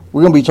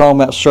We're going to be talking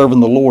about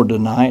serving the Lord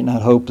tonight, and I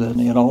hope that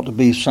it ought to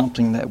be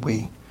something that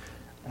we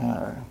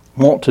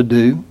want to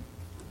do.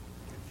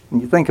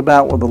 When you think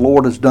about what the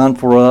Lord has done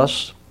for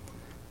us,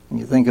 and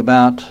you think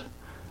about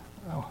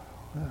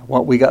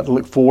what we got to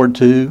look forward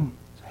to,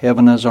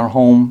 heaven as our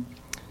home,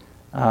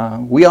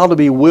 we ought to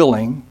be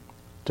willing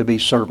to be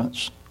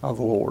servants of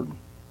the Lord.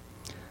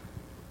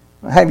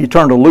 I have you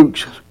turn to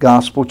Luke's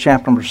Gospel,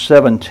 chapter number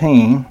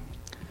 17.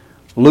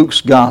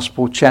 Luke's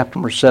Gospel, chapter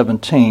number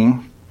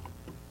 17.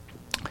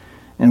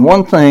 And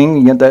one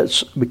thing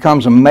that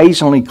becomes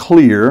amazingly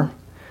clear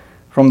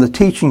from the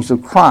teachings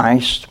of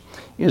Christ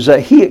is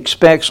that He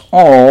expects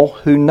all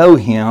who know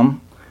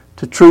Him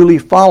to truly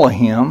follow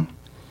Him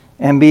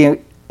and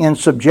be in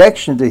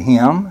subjection to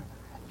Him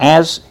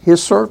as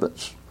His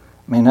servants.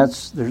 I mean,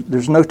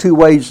 there's no two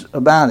ways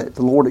about it.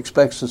 The Lord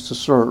expects us to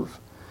serve.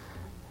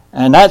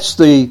 And that's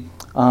I'm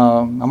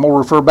going to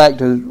refer back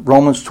to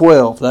Romans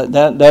 12.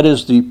 That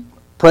is the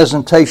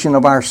presentation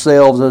of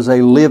ourselves as a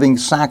living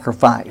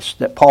sacrifice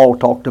that Paul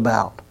talked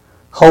about,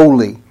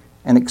 holy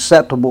and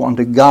acceptable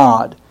unto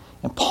God.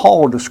 And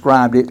Paul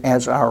described it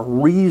as our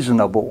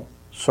reasonable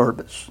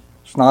service.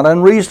 It's not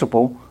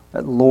unreasonable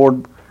that the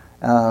Lord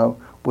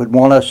would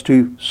want us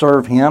to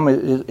serve Him.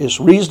 It's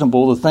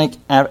reasonable to think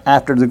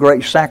after the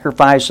great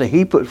sacrifice that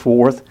He put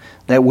forth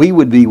that we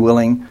would be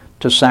willing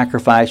to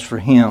sacrifice for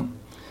Him.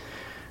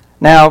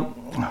 Now,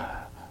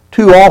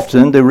 too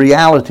often, the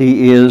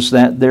reality is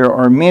that there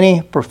are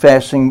many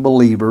professing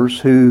believers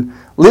who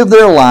live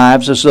their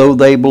lives as though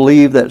they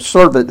believe that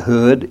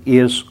servanthood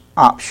is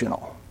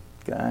optional,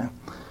 okay?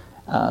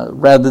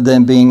 Rather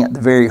than being at the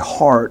very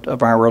heart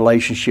of our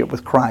relationship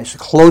with Christ. The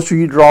closer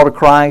you draw to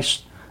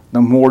Christ,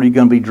 the more you're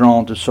going to be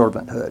drawn to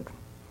servanthood.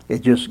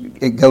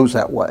 It goes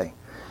that way.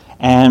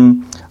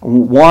 And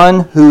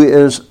one who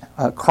is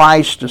a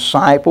Christ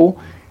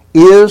disciple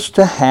is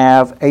to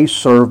have a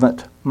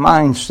servant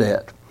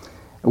mindset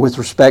with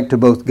respect to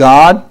both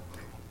God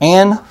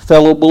and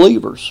fellow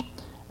believers.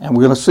 And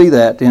we're going to see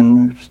that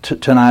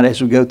tonight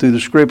as we go through the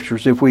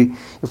Scriptures. If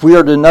we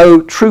are to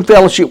know true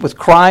fellowship with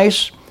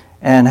Christ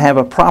and have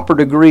a proper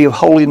degree of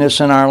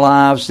holiness in our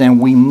lives, then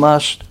we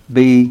must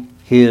be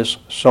His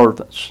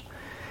servants.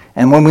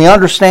 And when we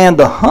understand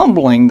the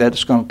humbling that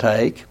it's going to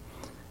take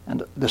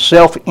and the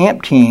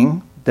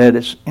self-emptying that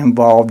is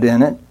involved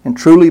in it and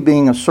truly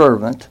being a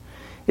servant,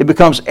 it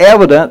becomes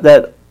evident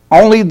that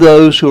only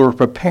those who are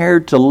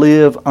prepared to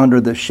live under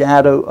the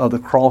shadow of the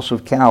cross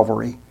of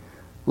Calvary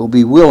will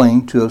be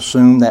willing to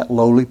assume that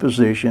lowly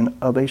position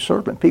of a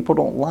servant. People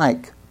don't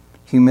like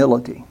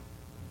humility.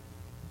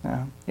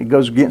 It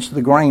goes against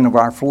the grain of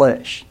our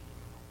flesh.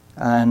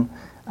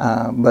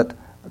 But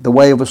the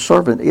way of a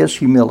servant is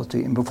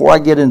humility. And before I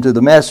get into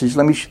the message,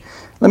 let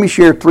me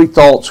share three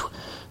thoughts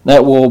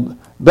that will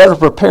better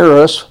prepare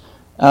us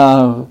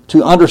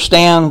to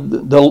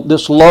understand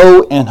this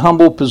low and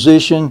humble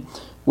position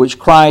which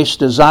Christ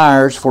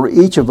desires for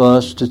each of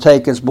us to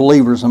take as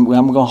believers. And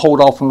I'm going to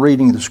hold off on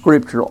reading the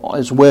Scripture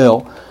as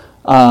well.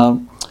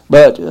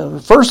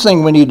 But first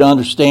thing we need to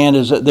understand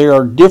is that there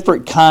are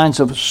different kinds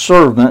of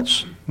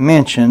servants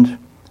mentioned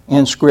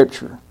in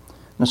Scripture.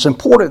 And it's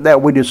important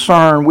that we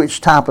discern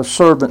which type of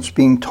servants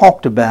being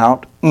talked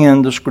about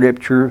in the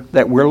Scripture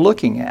that we're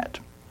looking at.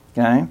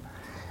 Okay?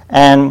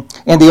 And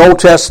in the Old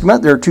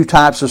Testament, there are two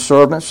types of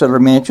servants that are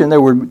mentioned.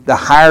 There were the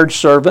hired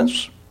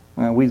servants.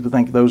 We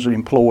think those are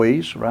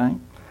employees, right?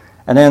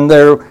 And then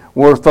there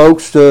were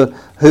folks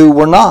who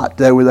were not.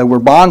 They were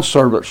bond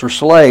servants or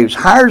slaves.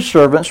 Hired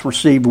servants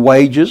received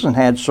wages and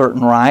had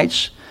certain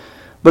rights.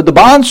 But the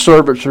bond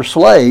servants or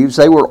slaves,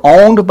 they were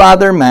owned by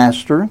their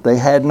master. They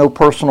had no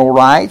personal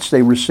rights.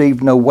 They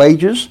received no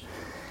wages.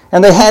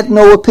 And they had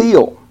no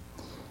appeal.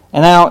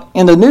 And now,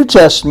 in the New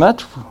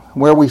Testament,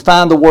 where we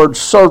find the word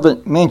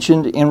servant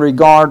mentioned in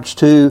regards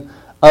to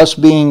us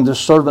being the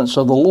servants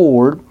of the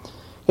Lord,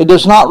 it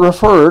does not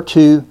refer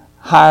to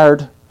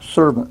hired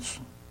servants,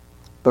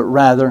 but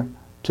rather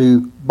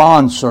to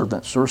bond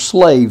servants or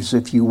slaves,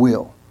 if you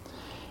will.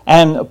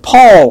 And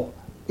Paul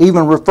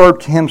even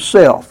referred to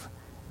himself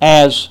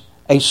as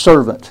a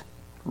servant.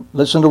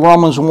 Listen to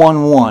Romans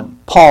 1:1.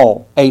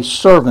 Paul, a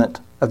servant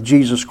of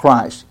Jesus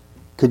Christ.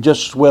 Could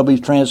just as well be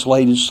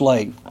translated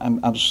slave. I'm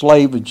a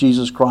slave of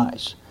Jesus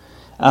Christ.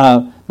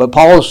 But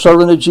Paul is a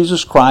servant of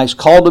Jesus Christ,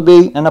 called to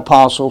be an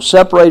apostle,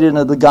 separated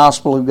into the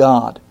gospel of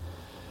God.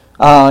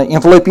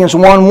 In Philippians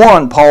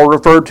 1:1, Paul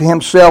referred to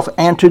himself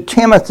and to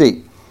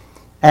Timothy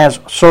as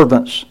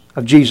servants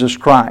of Jesus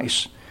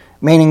Christ,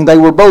 meaning they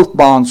were both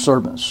bond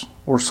servants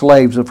or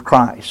slaves of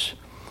Christ.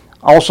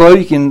 Also,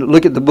 you can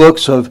look at the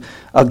books of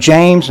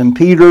James and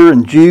Peter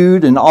and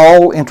Jude, and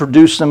all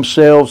introduce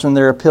themselves in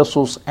their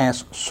epistles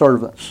as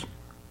servants,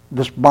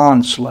 this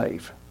bond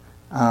slave.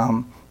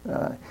 And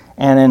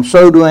in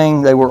so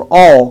doing, they were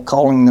all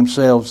calling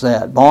themselves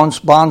that.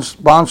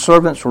 Bond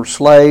servants or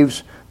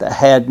slaves that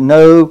had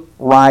no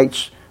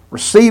rights,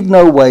 received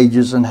no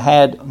wages, and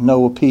had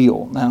no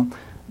appeal. Now,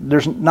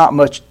 there's not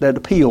much that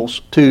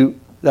appeals to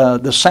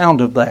the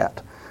sound of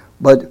that.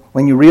 But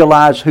when you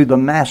realize who the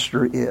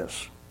master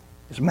is,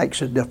 it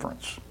makes a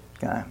difference.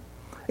 Okay,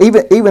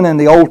 even in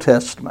the Old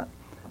Testament,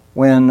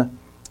 when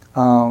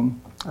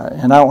and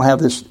I don't have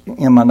this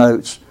in my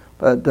notes,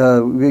 but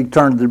we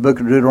turn to the book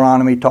of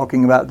Deuteronomy,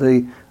 talking about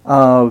the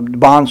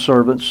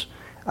bondservants.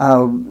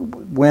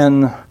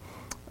 When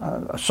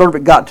a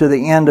servant got to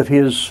the end of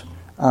his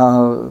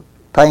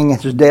paying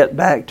his debt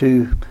back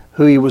to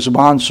who he was a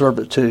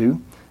bondservant to,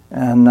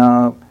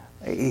 and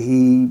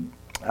he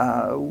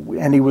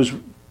was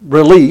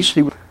released,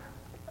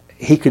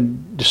 he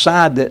could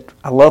decide that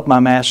I love my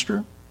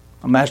master.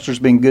 My master's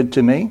been good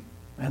to me,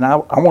 and I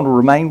want to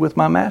remain with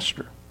my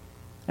master.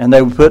 And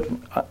they would put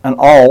an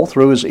awl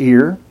through his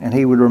ear, and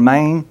he would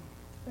remain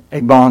a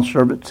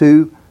bondservant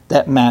to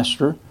that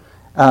master.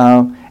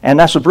 And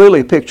that's really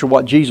a picture of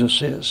what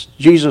Jesus is.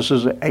 Jesus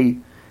is a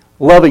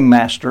loving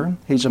master.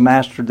 He's a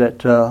master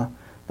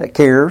that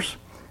cares,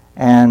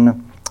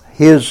 and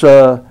we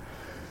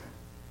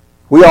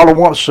ought to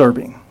want to serve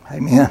him.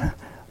 Amen.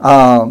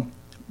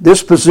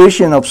 This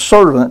position of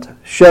servant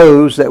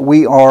shows that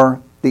we are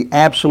the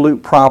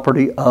absolute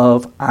property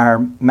of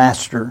our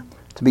master,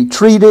 to be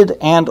treated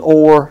and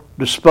or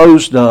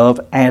disposed of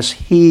as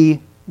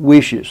he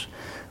wishes.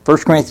 1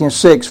 Corinthians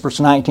 6, verse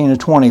 19 and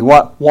 20.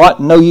 What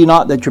know ye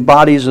not that your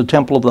body is a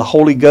temple of the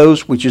Holy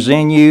Ghost, which is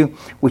in you,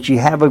 which ye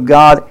have of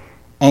God,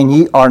 and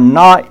ye are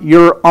not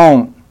your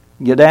own.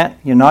 Get that?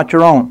 You're not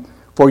your own.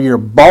 For you're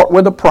bought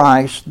with a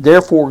price,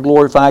 therefore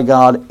glorify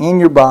God in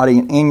your body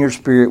and in your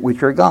spirit,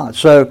 which are God.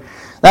 So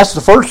that's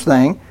the first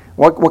thing.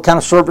 What kind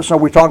of servants are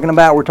we talking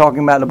about? We're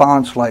talking about the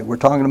bond slave. We're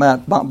talking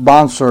about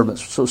bond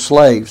servants, so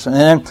slaves. And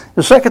then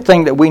the second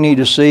thing that we need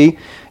to see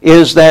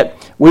is that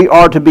we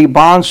are to be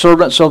bond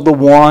servants of the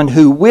one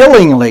who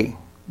willingly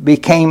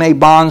became a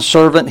bond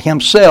servant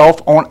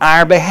himself on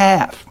our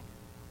behalf.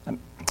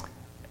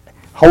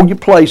 Hold your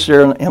place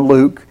there in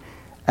Luke.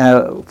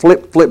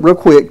 Flip real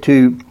quick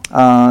to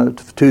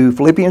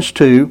Philippians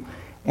 2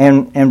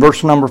 and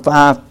verse number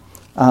 5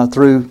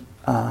 through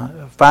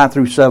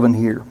 7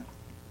 here.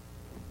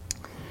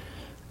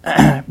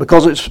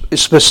 Because it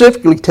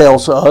specifically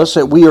tells us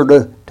that we are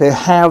to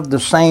have the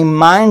same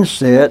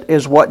mindset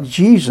as what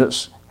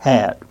Jesus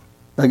had.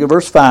 Look at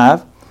verse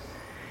 5.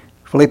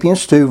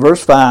 Philippians 2,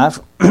 verse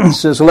 5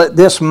 says, "Let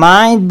this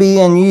mind be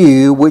in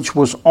you, which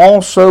was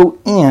also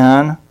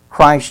in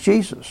Christ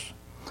Jesus,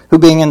 who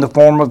being in the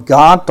form of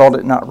God, thought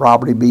it not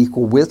robbery to be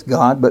equal with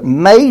God, but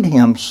made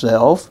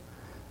himself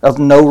of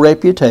no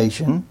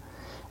reputation,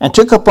 and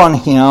took upon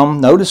him,"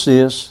 notice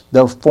this,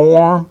 "the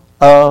form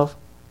of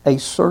a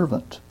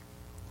servant,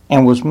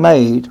 and was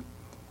made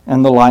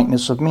in the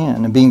likeness of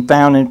men. And being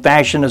found in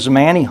fashion as a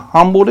man, he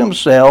humbled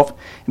himself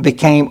and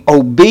became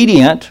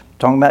obedient,"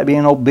 talking about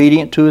being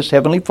obedient to his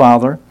heavenly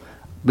Father,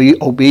 "be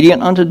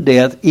obedient unto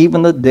death,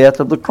 even the death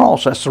of the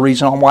cross." That's the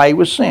reason why he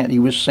was sent. He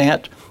was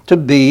sent to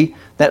be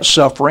that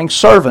suffering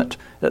servant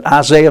that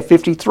Isaiah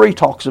 53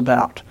 talks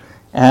about.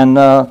 And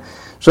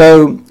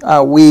so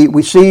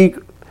we see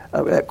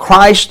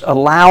Christ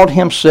allowed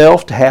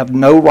himself to have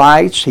no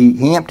rights.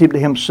 He emptied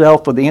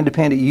himself for the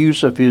independent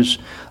use of his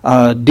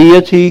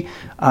deity.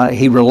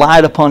 He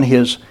relied upon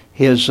his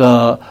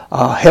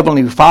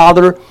heavenly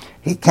Father.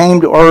 He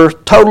came to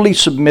earth totally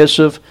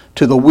submissive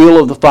to the will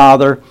of the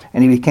Father,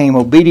 and he became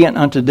obedient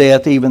unto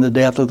death, even the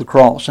death of the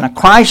cross. Now,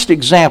 Christ's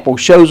example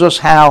shows us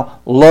how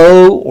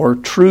low or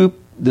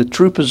the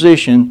true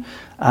position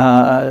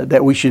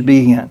that we should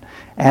be in.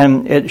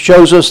 And it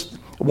shows us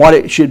what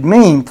it should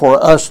mean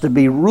for us to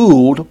be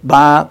ruled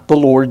by the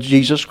Lord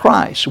Jesus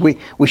Christ. We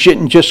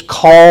shouldn't just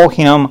call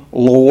him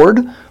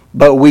Lord,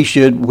 but we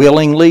should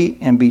willingly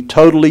and be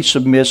totally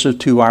submissive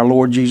to our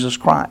Lord Jesus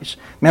Christ.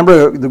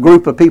 Remember the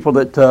group of people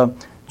that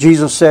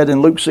Jesus said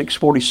in Luke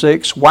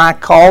 6:46, "Why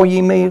call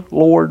ye me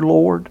Lord,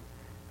 Lord,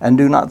 and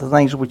do not the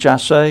things which I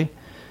say?"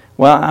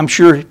 Well, I'm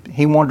sure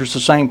he wonders the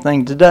same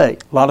thing today.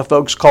 A lot of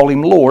folks call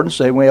him Lord and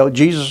say, "Well,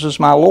 Jesus is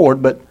my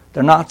Lord," but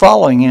they're not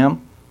following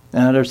him.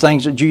 There's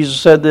things that Jesus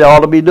said they ought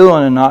to be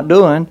doing and not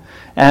doing.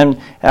 And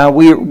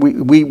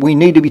we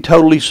need to be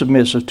totally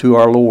submissive to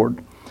our Lord.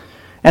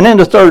 And then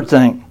the third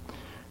thing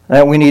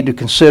that we need to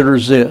consider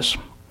is this.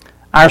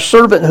 Our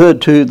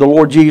servanthood to the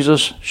Lord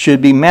Jesus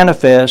should be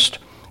manifest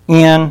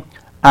in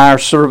our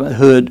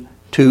servanthood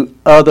to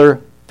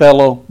other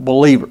fellow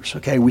believers.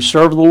 Okay, we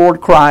serve the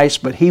Lord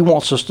Christ, but he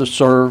wants us to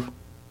serve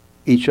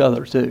each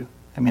other too.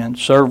 Amen.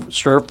 Serve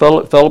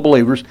fellow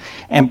believers.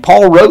 And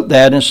Paul wrote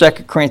that in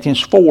 2 Corinthians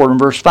 4 and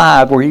verse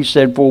 5, where he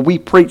said, "For we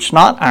preach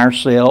not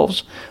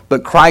ourselves,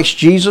 but Christ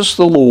Jesus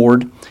the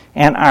Lord,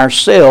 and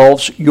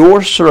ourselves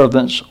your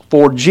servants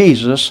for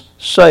Jesus'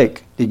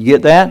 sake." Did you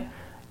get that?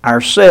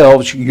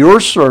 Ourselves your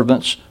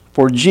servants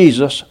for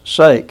Jesus'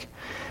 sake.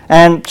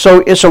 And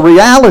so it's a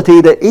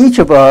reality that each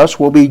of us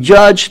will be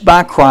judged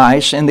by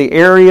Christ in the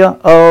area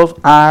of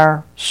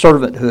our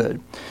servanthood,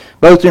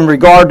 both in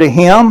regard to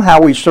him,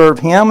 how we serve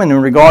him, and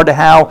in regard to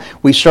how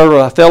we serve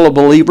our fellow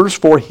believers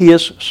for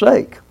his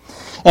sake.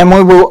 And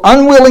when we're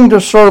unwilling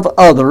to serve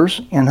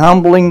others in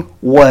humbling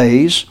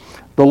ways,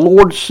 the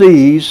Lord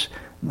sees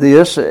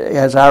this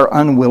as our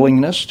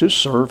unwillingness to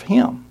serve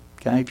him.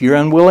 Okay? If you're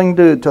unwilling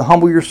to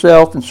humble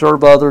yourself and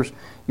serve others,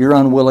 you're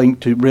unwilling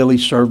to really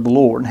serve the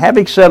Lord. And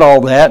having said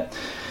all that,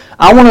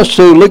 I want us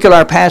to look at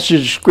our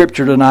passage of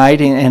Scripture tonight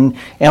in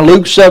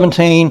Luke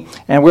 17,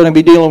 and we're going to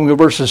be dealing with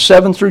verses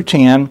 7 through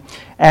 10,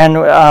 and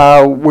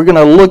we're going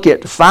to look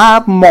at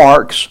 5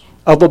 marks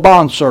of a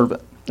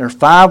bondservant. There are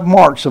 5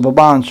 marks of a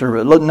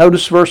bondservant. Look,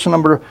 notice verse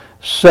number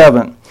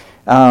 7,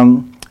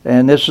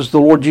 and this is the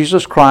Lord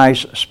Jesus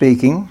Christ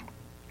speaking.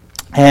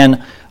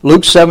 And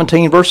Luke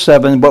 17, verse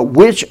 7, "But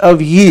which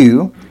of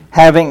you,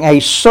 having a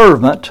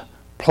servant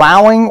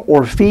plowing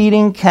or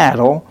feeding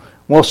cattle,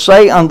 will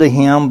say unto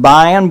him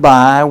by and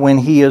by, when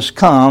he is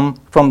come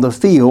from the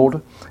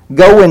field,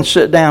 Go and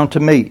sit down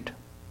to meat?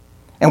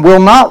 And will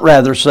not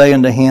rather say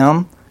unto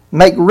him,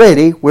 Make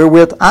ready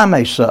wherewith I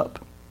may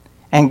sup,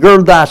 and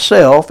gird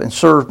thyself, and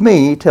serve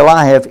me till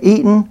I have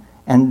eaten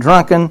and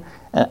drunken,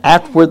 and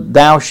afterward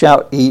thou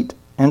shalt eat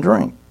and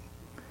drink?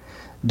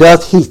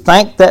 Doth he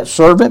thank that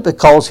servant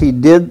because he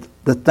did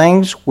the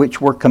things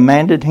which were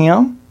commanded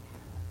him?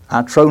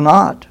 I trow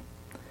not.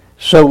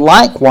 So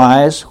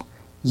likewise,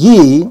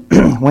 ye,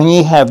 when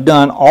ye have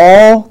done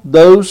all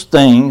those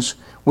things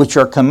which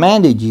are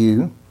commanded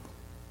you,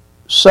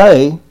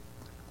 say,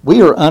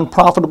 We are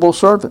unprofitable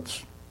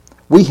servants.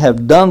 We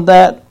have done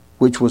that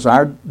which was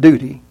our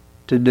duty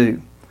to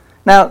do.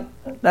 Now,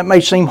 that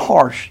may seem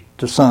harsh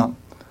to some,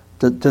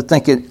 to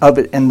think of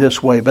it in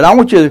this way, but I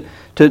want you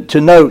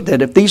to note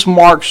that if these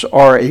marks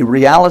are a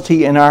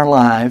reality in our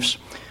lives,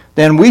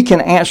 then we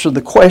can answer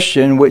the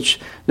question which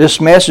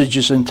this message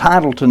is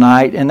entitled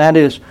tonight, and that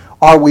is,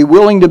 are we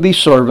willing to be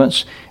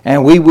servants?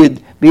 And we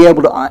would be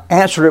able to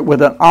answer it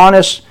with an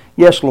honest,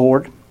 yes,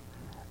 Lord,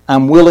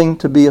 I'm willing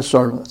to be a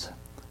servant.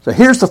 So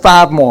here's the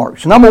 5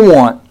 marks. Number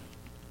 1,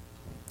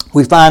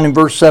 we find in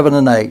verse 7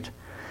 and 8,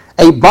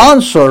 a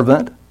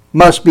bondservant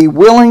must be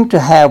willing to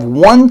have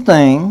one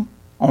thing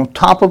on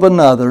top of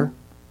another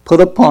put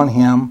upon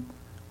him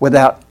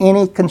without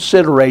any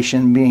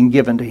consideration being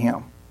given to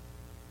him.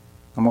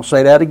 I'm going to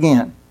say that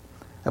again.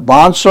 A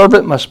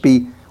bondservant must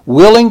be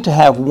willing to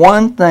have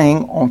one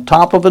thing on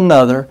top of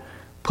another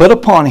put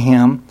upon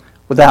him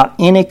without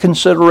any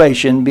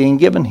consideration being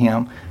given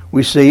him.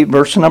 We see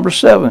verse number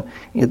 7.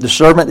 If the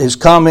servant has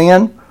come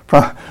in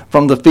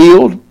from the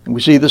field,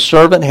 we see the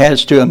servant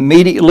has to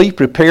immediately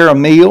prepare a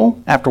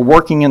meal after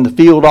working in the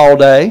field all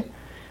day,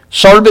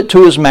 serve it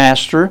to his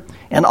master,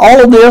 and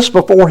all of this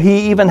before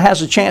he even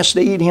has a chance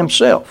to eat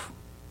himself.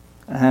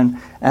 And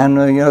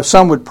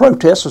some would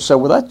protest and say,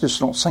 well, that just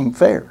don't seem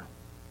fair.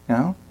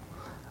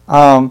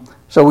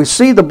 So we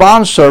see the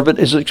bondservant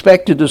is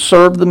expected to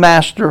serve the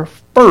master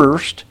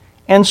first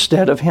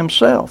instead of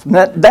himself. And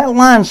that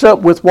lines up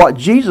with what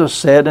Jesus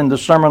said in the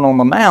Sermon on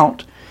the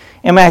Mount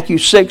in Matthew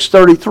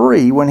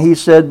 6:33, when he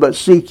said, But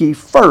seek ye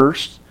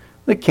first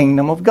the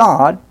kingdom of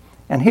God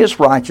and his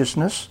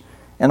righteousness,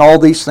 and all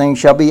these things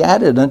shall be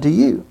added unto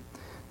you.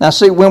 Now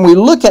see, when we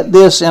look at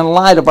this in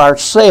light of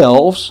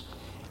ourselves,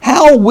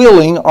 how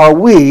willing are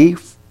we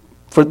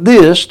for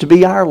this to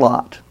be our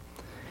lot?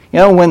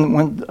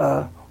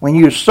 When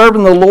you're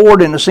serving the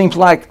Lord and it seems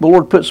like the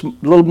Lord puts a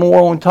little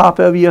more on top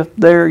of you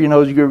there,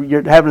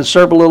 you're having to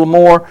serve a little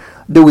more,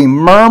 do we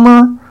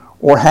murmur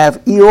or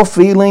have ill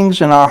feelings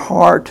in our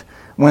heart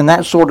when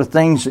that sort of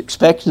thing's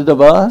expected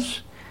of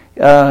us?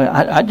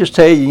 I just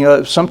tell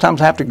you, sometimes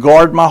I have to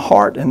guard my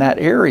heart in that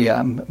area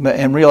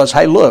and realize,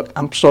 hey, look,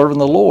 I'm serving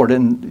the Lord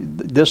and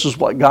this is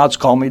what God's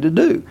called me to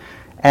do.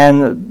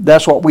 And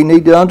that's what we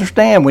need to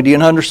understand. We need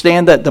to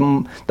understand that the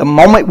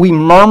moment we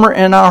murmur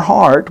in our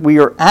heart, we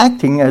are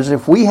acting as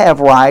if we have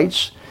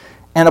rights,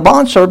 and a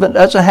bondservant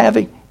doesn't have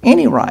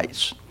any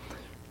rights.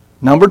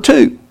 Number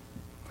 2,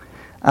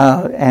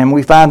 and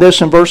we find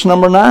this in verse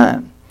number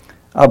 9.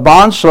 A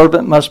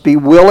bondservant must be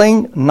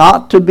willing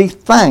not to be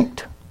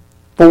thanked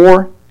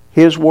for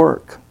his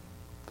work.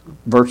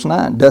 Verse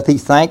 9, doth he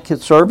thank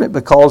his servant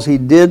because he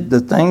did the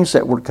things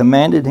that were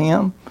commanded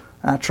him?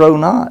 I trow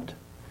not.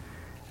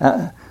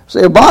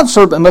 A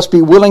bondservant must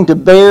be willing to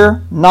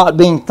bear not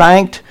being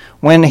thanked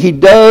when he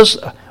does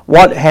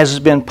what has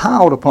been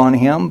piled upon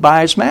him by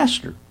his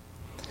master.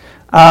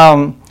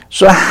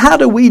 So how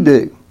do we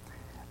do?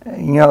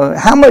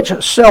 How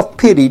much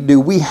self-pity do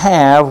we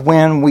have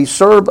when we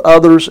serve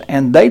others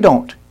and they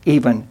don't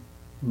even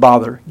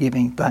bother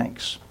giving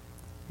thanks?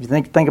 You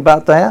think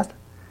about that?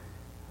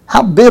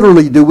 How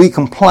bitterly do we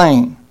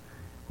complain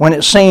when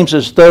it seems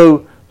as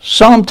though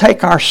some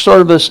take our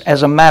service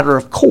as a matter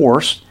of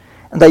course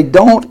and they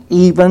don't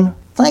even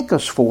thank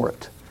us for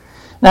it?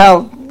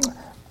 Now,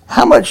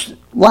 how much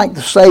like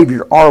the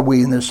Savior are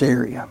we in this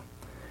area?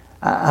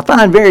 I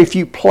find very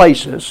few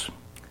places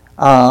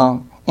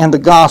in the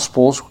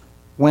Gospels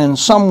when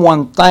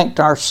someone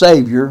thanked our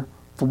Savior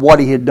for what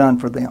He had done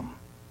for them.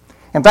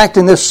 In fact,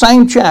 in this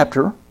same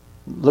chapter,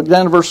 look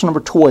down to verse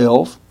number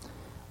 12,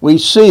 we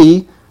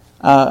see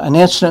an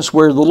instance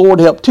where the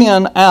Lord helped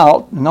 10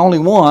 out and only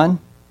one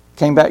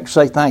came back to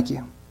say thank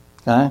you.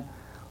 Okay?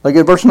 Look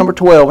at verse number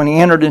 12. And he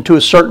entered into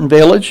a certain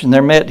village, and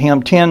there met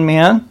him 10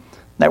 men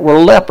that were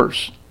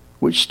lepers,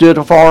 which stood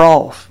afar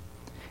off.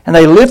 And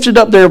they lifted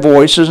up their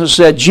voices and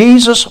said,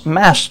 Jesus,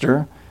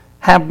 Master,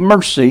 have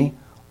mercy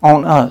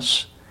on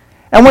us.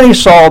 And when he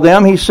saw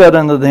them, he said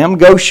unto them,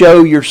 Go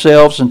show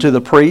yourselves unto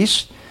the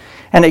priests.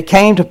 And it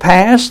came to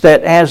pass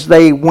that as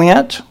they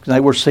went, they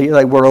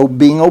were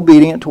being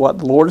obedient to what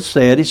the Lord had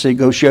said. He said,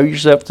 Go show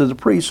yourself to the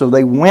priest. So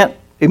they went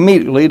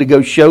immediately to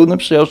go show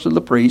themselves to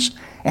the priest.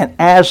 And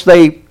as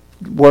they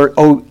were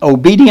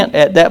obedient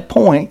at that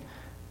point,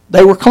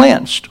 they were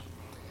cleansed.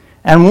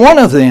 And one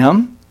of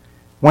them,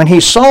 when he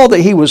saw that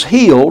he was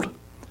healed,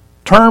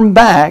 turned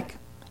back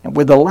and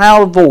with a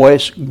loud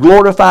voice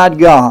glorified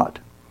God,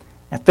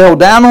 and fell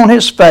down on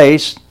his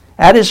face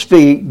at his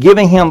feet,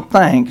 giving him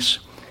thanks.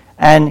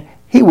 And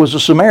he was a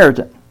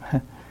Samaritan.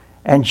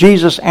 And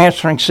Jesus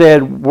answering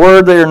said,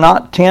 Were there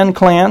not 10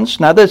 cleansed?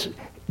 Now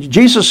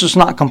Jesus is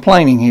not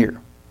complaining here.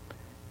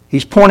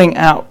 He's pointing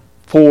out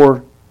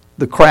for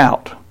the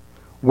crowd.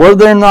 Were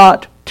there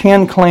not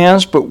 10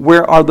 cleansed, but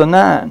where are the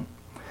 9?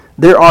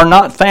 There are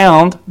not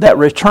found that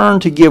return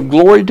to give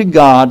glory to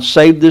God,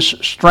 save this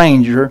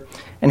stranger.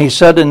 And he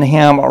said unto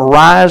him,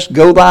 Arise,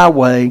 go thy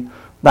way,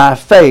 thy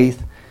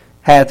faith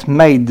hath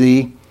made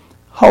thee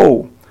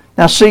whole.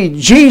 Now see,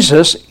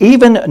 Jesus,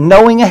 even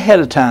knowing ahead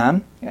of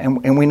time,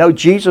 and we know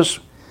Jesus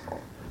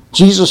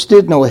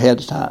did know ahead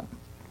of time,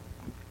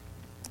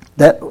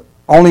 that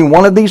only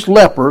one of these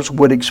lepers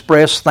would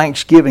express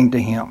thanksgiving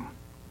to him.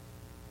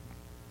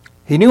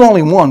 He knew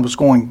only one was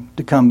going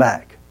to come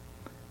back,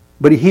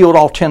 but he healed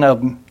all 10 of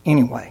them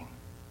anyway.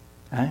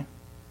 Okay?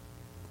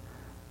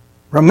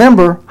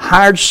 Remember,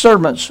 hired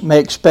servants may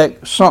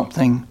expect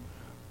something,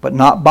 but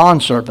not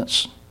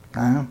bondservants.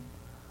 Okay?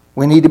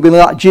 We need to be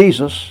like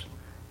Jesus.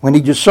 We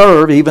need to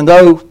serve, even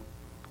though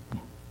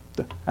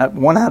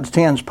 1 out of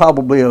 10 is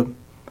probably a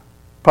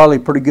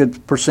pretty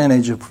good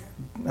percentage of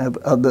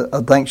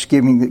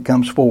thanksgiving that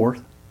comes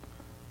forth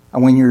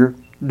when you're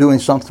doing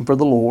something for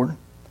the Lord.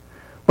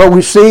 But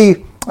we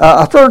see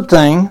a third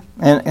thing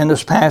in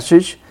this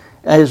passage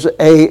is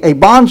a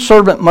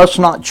bondservant must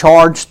not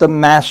charge the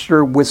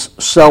master with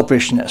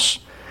selfishness.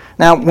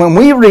 Now, when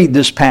we read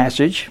this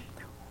passage,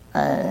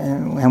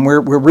 and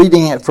we're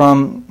reading it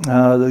from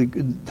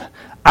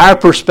our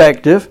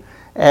perspective,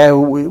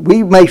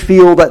 we may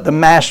feel that the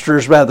master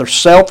is rather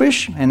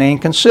selfish and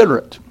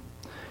inconsiderate.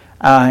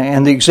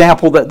 And the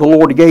example that the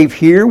Lord gave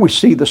here, we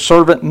see the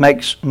servant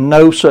makes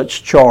no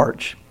such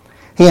charge.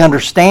 He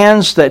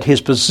understands that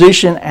his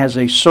position as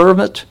a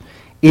servant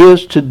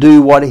is to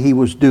do what he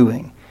was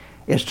doing.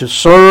 It's to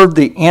serve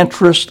the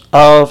interest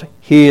of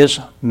his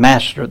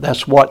master.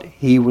 That's what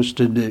he was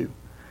to do.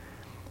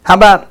 How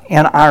about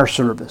in our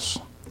service?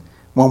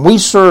 When we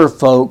serve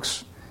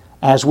folks,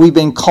 as we've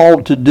been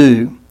called to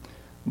do,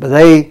 but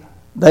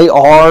they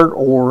are,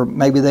 or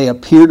maybe they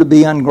appear to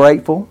be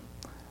ungrateful,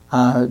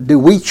 do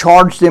we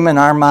charge them in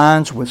our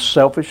minds with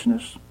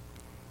selfishness?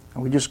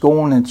 And we just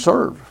go on and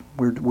serve.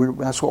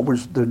 That's what we're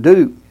to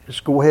do, is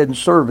go ahead and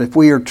serve. If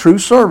we are true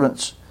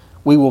servants,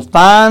 we will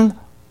find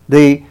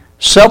the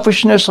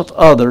selfishness of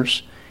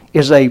others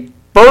is a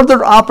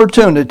further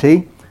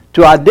opportunity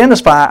to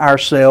identify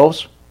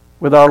ourselves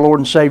with our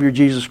Lord and Savior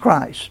Jesus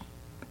Christ.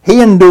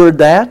 He endured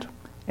that,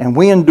 and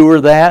we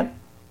endure that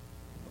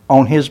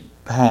on His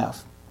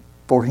behalf,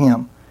 for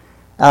Him.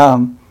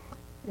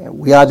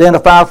 We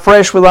identify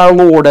afresh with our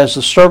Lord as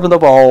the servant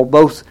of all,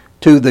 both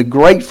to the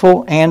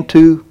grateful and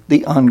to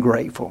the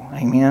ungrateful.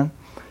 Amen.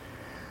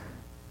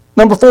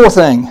 Number 4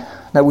 thing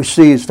that we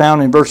see is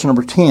found in verse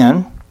number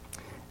 10,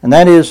 and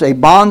that is a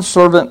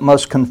bondservant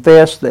must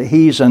confess that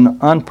he's an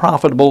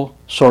unprofitable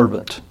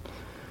servant.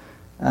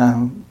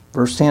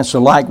 Verse 10,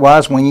 so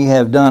likewise, when ye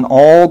have done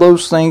all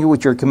those things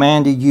which are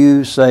commanded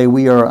you, say,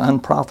 we are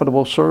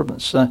unprofitable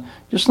servants.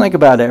 Just think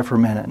about that for a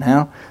minute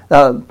now.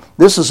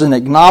 This is an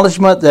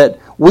acknowledgement that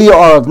we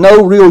are of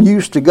no real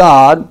use to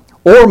God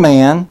or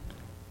man,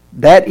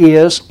 that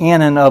is,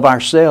 in and of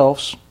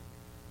ourselves.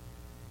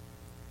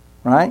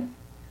 Right?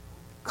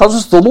 Because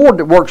it's the Lord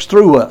that works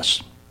through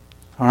us.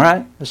 All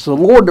right? It's the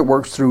Lord that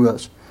works through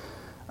us.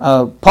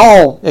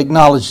 Paul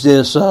acknowledged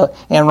this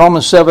in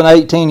Romans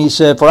 7:18. He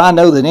said, for I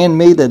know that in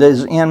me, that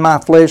is in my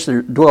flesh,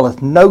 there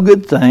dwelleth no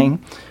good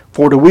thing.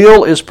 For the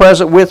will is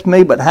present with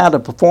me, but how to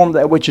perform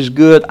that which is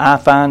good I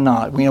find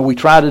not. You know, we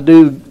try to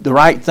do the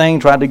right thing,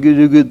 try to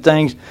do good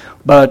things,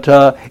 but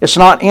it's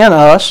not in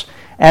us.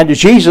 And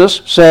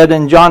Jesus said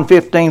in John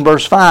 15,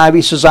 verse 5,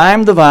 He says, I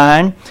am the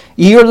vine,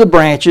 ye are the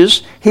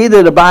branches. He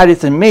that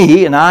abideth in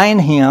me, and I in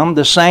him,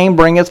 the same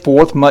bringeth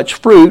forth much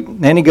fruit. And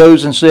then He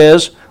goes and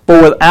says,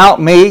 for without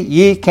me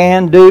ye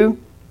can do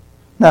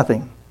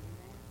nothing.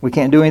 We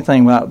can't do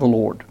anything without the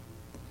Lord.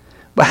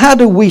 But how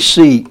do we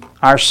see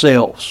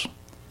ourselves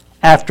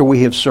after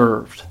we have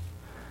served?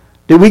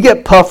 Do we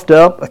get puffed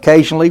up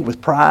occasionally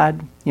with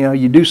pride? You know,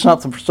 you do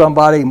something for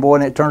somebody, and boy,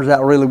 and it turns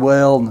out really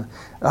well.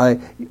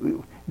 And,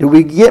 do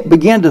we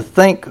begin to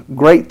think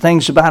great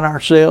things about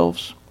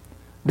ourselves?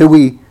 Do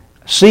we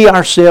see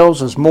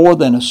ourselves as more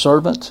than a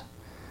servant?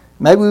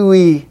 Maybe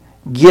we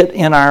get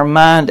in our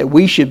mind that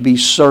we should be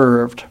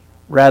served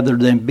rather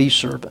than be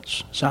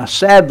servants. So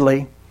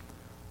sadly,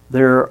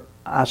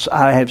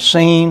 I have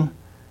seen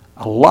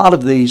a lot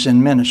of these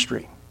in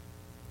ministry.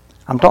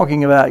 I'm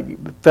talking about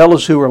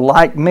fellows who are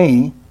like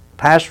me,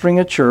 pastoring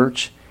a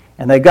church,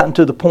 and they've gotten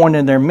to the point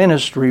in their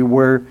ministry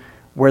where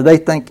they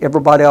think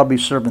everybody ought to be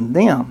serving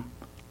them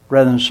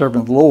rather than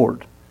serving the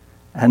Lord.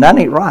 And that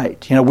ain't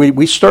right. You know,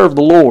 we serve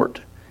the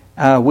Lord.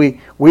 We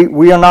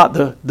are not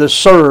the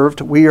served.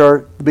 We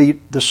are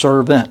the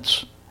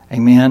servants.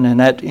 Amen.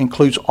 And that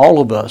includes all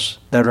of us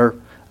that are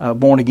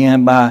born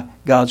again by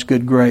God's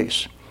good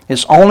grace.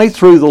 It's only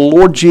through the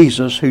Lord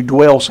Jesus who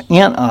dwells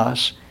in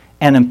us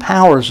and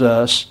empowers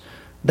us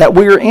that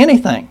we are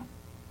anything.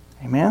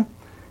 Amen.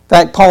 In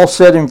fact, Paul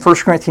said in 1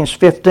 Corinthians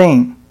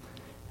 15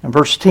 and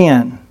verse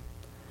 10,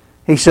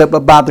 he said,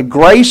 "But by the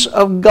grace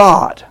of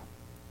God,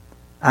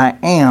 I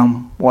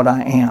am what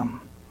I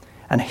am.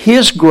 And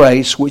His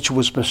grace, which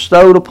was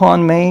bestowed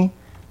upon me,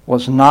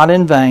 was not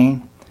in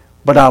vain,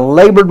 but I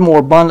labored more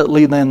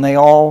abundantly than they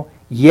all,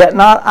 yet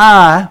not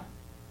I,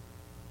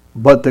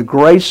 but the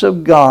grace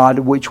of God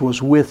which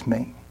was with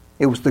me."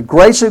 It was the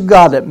grace of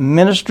God that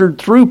ministered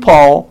through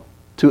Paul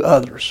to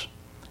others.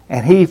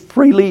 And he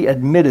freely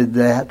admitted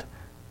that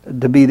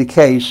to be the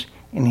case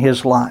in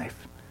his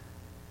life.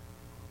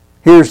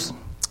 Here's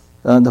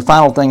the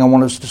final thing I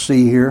want us to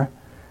see here.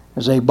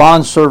 As a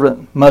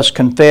bondservant must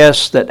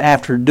confess that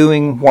after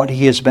doing what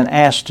he has been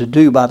asked to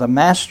do by the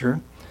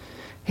master,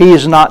 he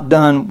has not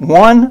done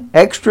one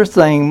extra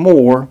thing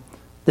more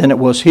than it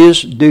was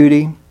his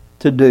duty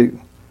to do.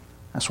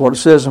 That's what it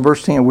says in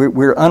verse 10.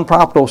 We're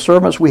unprofitable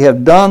servants. We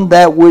have done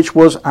that which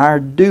was our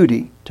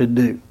duty to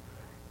do.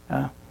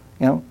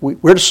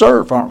 We're to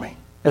serve, aren't we?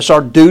 It's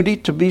our duty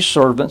to be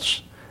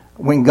servants.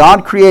 When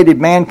God created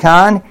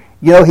mankind,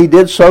 He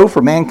did so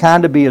for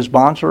mankind to be His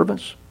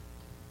bondservants.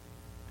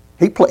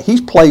 He's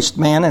placed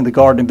man in the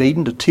Garden of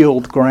Eden to till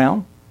the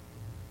ground.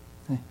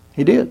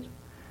 He did.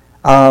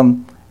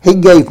 He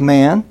gave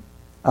man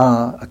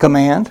a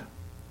command.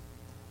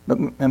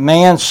 But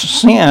man's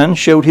sin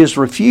showed his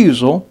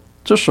refusal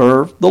to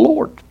serve the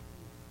Lord.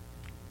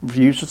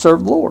 Refused to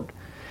serve the Lord.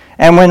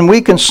 And when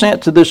we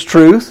consent to this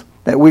truth,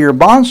 that we are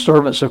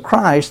bondservants of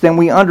Christ, then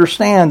we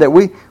understand that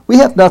we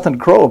have nothing to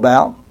crow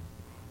about.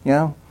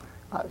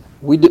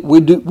 We're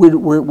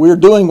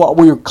doing what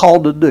we're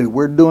called to do.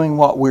 We're doing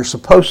what we're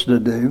supposed to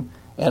do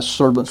as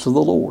servants of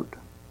the Lord.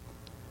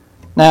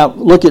 Now,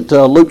 look at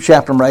Luke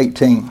chapter number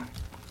 18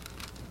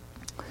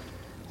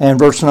 and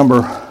verse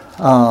number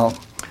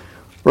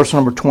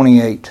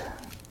 28.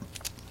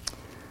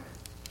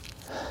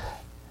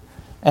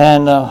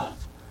 And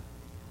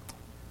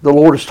the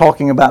Lord is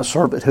talking about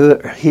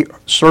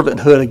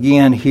servanthood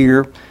again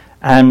here.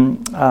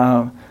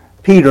 And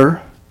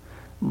Peter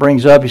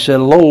brings up, he said,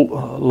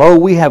 Lo,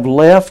 we have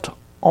left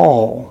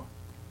all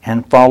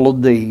and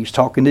followed thee. He's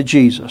talking to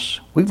Jesus.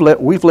 We've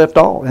left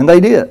all. And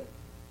they did.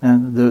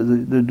 And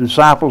the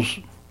disciples,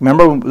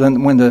 remember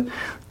when the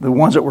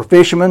ones that were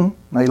fishermen,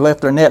 they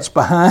left their nets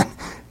behind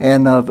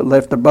and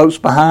left their boats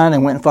behind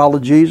and went and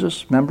followed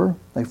Jesus. Remember?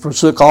 They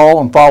forsook all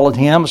and followed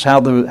Him. Is how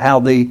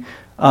the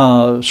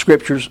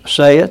Scriptures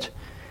say it.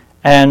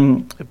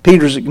 And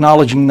Peter's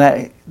acknowledging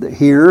that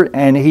here,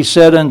 and he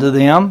said unto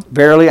them,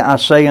 Verily I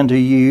say unto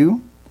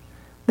you,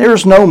 there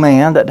is no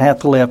man that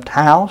hath left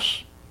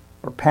house,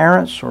 or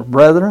parents, or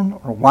brethren,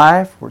 or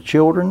wife, or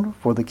children,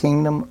 for the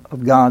kingdom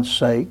of God's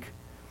sake,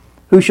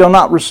 who shall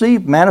not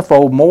receive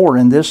manifold more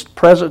in this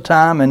present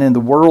time and in the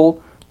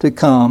world to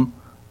come,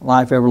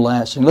 life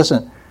everlasting.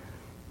 Listen,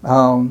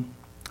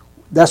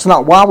 that's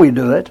not why we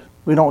do it.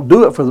 We don't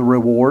do it for the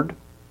reward,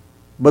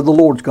 but the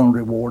Lord's going to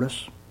reward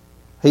us.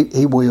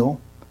 He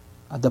will.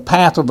 The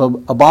path of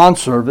a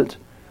bondservant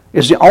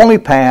is the only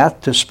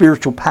path to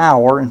spiritual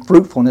power and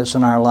fruitfulness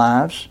in our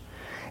lives.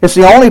 It's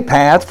the only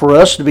path for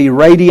us to be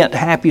radiant,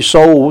 happy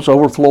souls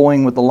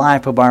overflowing with the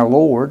life of our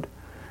Lord.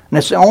 And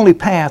it's the only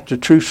path to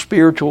true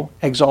spiritual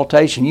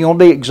exaltation. You want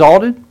to be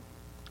exalted?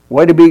 The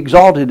way to be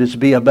exalted is to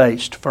be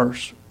abased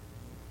first.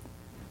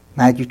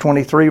 Matthew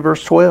 23,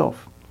 verse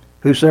 12.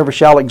 Whosoever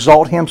shall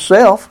exalt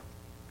himself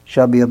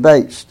shall be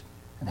abased,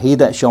 and he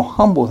that shall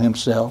humble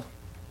himself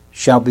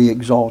shall be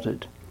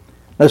exalted.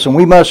 Listen,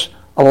 we must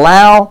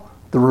allow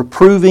the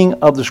reproving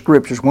of the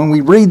Scriptures. When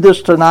we read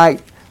this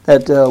tonight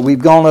that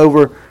we've gone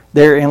over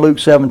there in Luke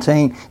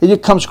 17, it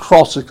just comes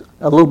across a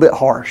little bit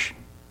harsh.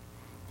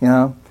 It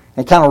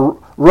kind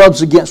of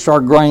rubs against our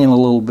grain a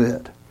little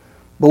bit.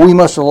 But we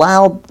must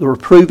allow the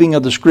reproving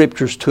of the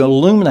Scriptures to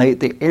illuminate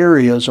the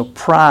areas of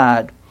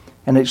pride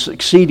and its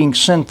exceeding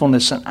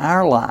sinfulness in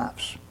our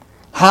lives.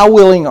 How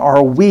willing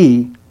are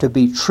we to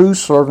be true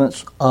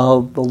servants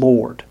of the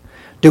Lord?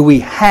 Do we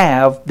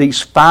have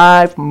these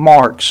 5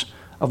 marks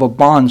of a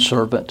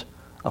bondservant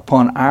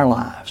upon our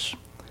lives?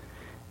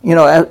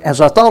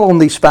 As I thought on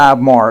these 5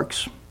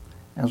 marks,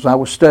 as I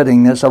was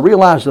studying this, I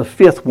realized the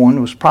 5th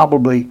one was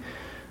probably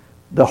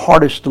the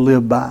hardest to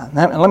live by.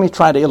 Now, let me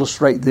try to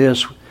illustrate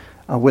this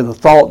with a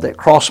thought that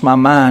crossed my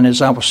mind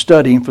as I was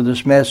studying for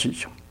this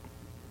message.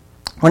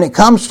 When it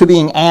comes to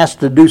being asked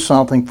to do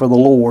something for the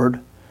Lord,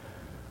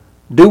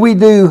 do we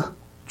do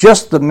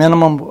just the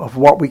minimum of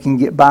what we can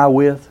get by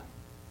with,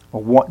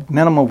 or what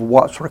minimum of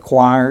what's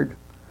required?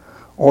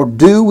 Or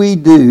do we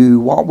do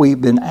what we've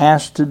been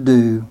asked to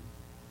do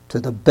to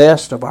the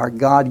best of our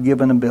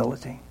God-given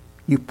ability?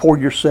 You pour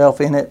yourself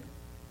in it.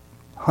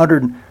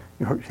 You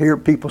hear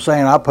people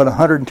saying, I put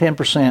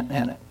 110%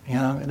 in it. You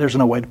know, there's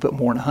no way to put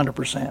more than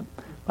 100%.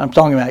 I'm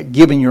talking about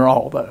giving your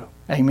all, though.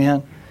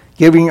 Amen?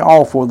 Giving your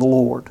all for the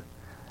Lord.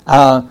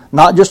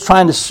 Not just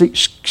trying to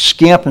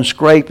skimp and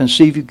scrape and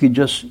see if you could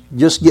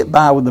just get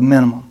by with the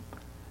minimum.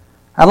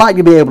 I'd like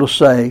to be able to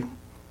say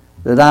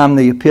that I'm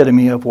the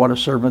epitome of what a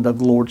servant of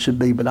the Lord should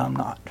be, but I'm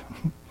not.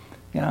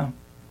 You know,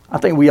 I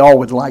think we all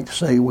would like to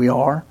say we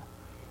are.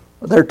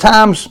 But there are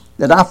times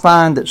that I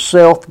find that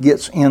self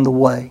gets in the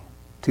way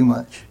too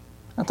much.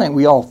 I think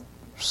we all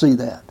see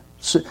that.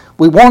 So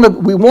we want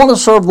to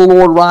serve the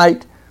Lord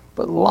right,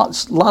 but a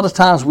lot of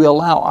times we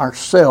allow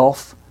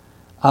ourself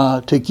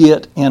to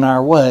get in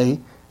our way,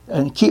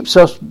 and it keeps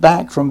us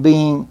back from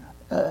being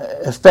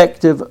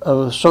effective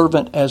of a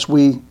servant as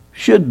we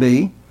should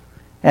be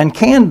and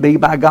can be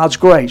by God's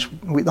grace.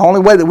 The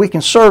only way that we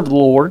can serve the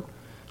Lord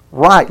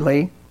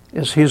rightly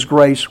is His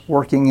grace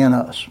working in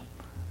us.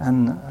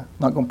 And I'm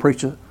not going to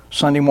preach a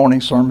Sunday morning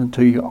sermon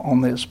to you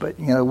on this, but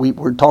you know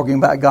we're talking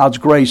about God's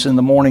grace in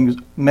the morning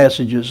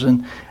messages,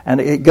 and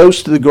it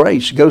goes to the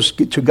grace, it goes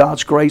to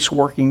God's grace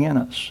working in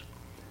us.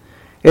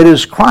 It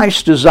is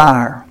Christ's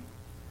desire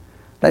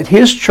that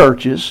His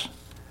churches,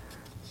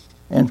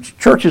 and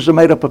churches are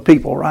made up of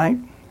people, right?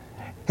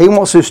 He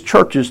wants His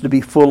churches to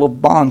be full of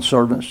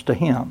bondservants to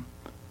Him.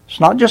 It's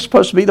not just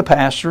supposed to be the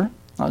pastor,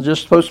 not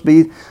just supposed to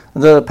be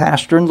the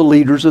pastor and the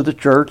leaders of the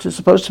church. It's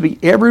supposed to be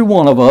every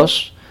one of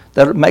us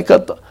that make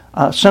up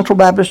Central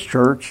Baptist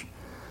Church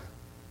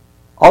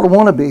ought to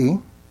want to be,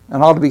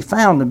 and ought to be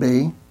found to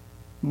be,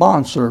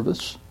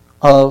 bondservants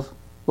of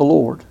the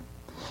Lord.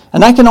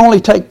 And that can only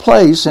take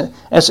place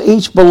as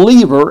each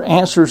believer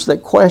answers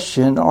that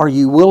question, are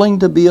you willing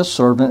to be a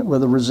servant,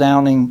 with a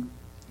resounding,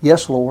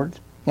 yes, Lord?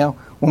 You know,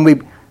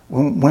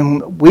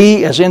 when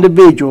we as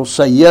individuals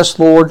say, yes,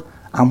 Lord,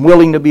 I'm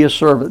willing to be a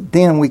servant,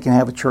 then we can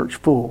have a church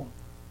full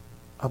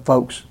of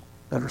folks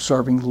that are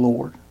serving the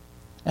Lord.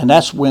 And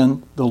that's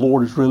when the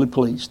Lord is really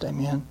pleased.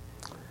 Amen.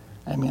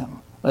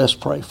 Amen. Let's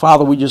pray.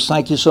 Father, we just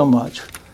thank you so much